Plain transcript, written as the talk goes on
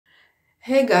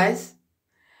Hey guys,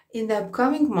 in the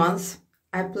upcoming months,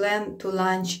 I plan to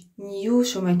launch new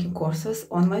shoemaking courses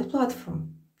on my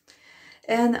platform,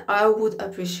 and I would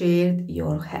appreciate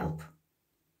your help.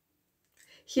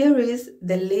 Here is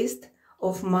the list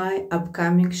of my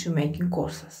upcoming shoemaking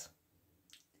courses.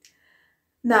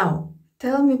 Now,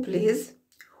 tell me please,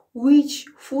 which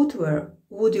footwear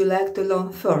would you like to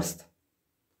learn first?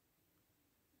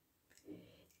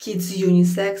 Kids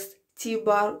Unisex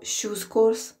T-bar shoes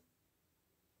course?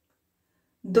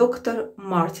 Dr.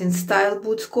 Martens style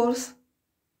boots course?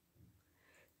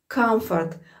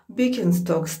 Comfort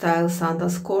Birkenstock style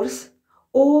sandals course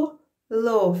or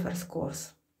Loafers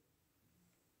course.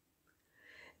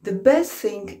 The best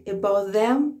thing about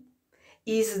them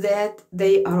is that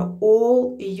they are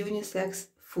all unisex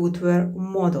footwear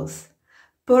models,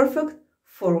 perfect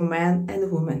for men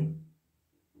and women.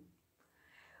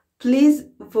 Please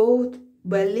vote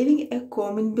by leaving a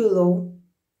comment below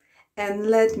and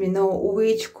let me know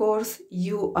which course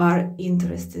you are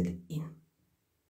interested in.